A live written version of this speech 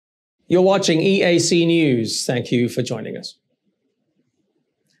You're watching EAC News. Thank you for joining us.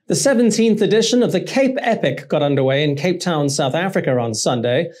 The 17th edition of the Cape Epic got underway in Cape Town, South Africa on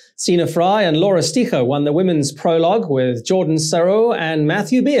Sunday. Sina Frei and Stigger won the women's prologue, with Jordan Sarrou and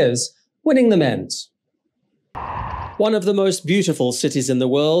Matthew Beers winning the men's. One of the most beautiful cities in the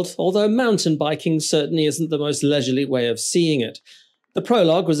world, although mountain biking certainly isn't the most leisurely way of seeing it. The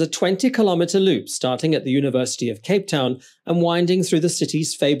prologue was a 20-kilometre loop starting at the University of Cape Town and winding through the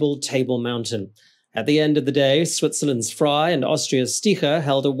city's fabled Table Mountain. At the end of the day, Switzerland's Frei and Austria's Stigger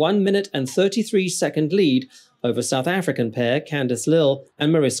held a 1 minute and 33-second lead over South African pair Candice Lill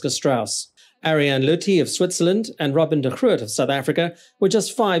and Mariske Strauss. Ariane Luthi of Switzerland and Robyn de Groot of South Africa were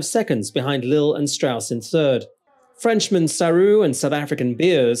just 5 seconds behind Lill and Strauss in third. Frenchman Sarrou and South African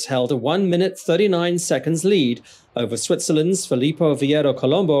Beers held a 1 minute 39 seconds lead over Switzerland's Filippo Viero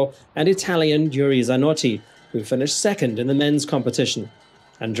Colombo and Italian Juri Zanotti, who finished second in the men's competition.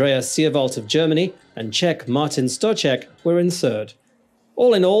 Andreas Seewald of Germany and Czech Martin Stosek were in third.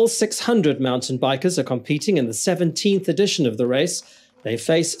 All in all, 600 mountain bikers are competing in the 17th edition of the race. They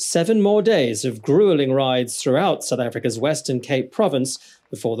face 7 more days of grueling rides throughout South Africa's Western Cape province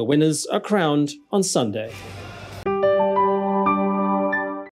before the winners are crowned on Sunday.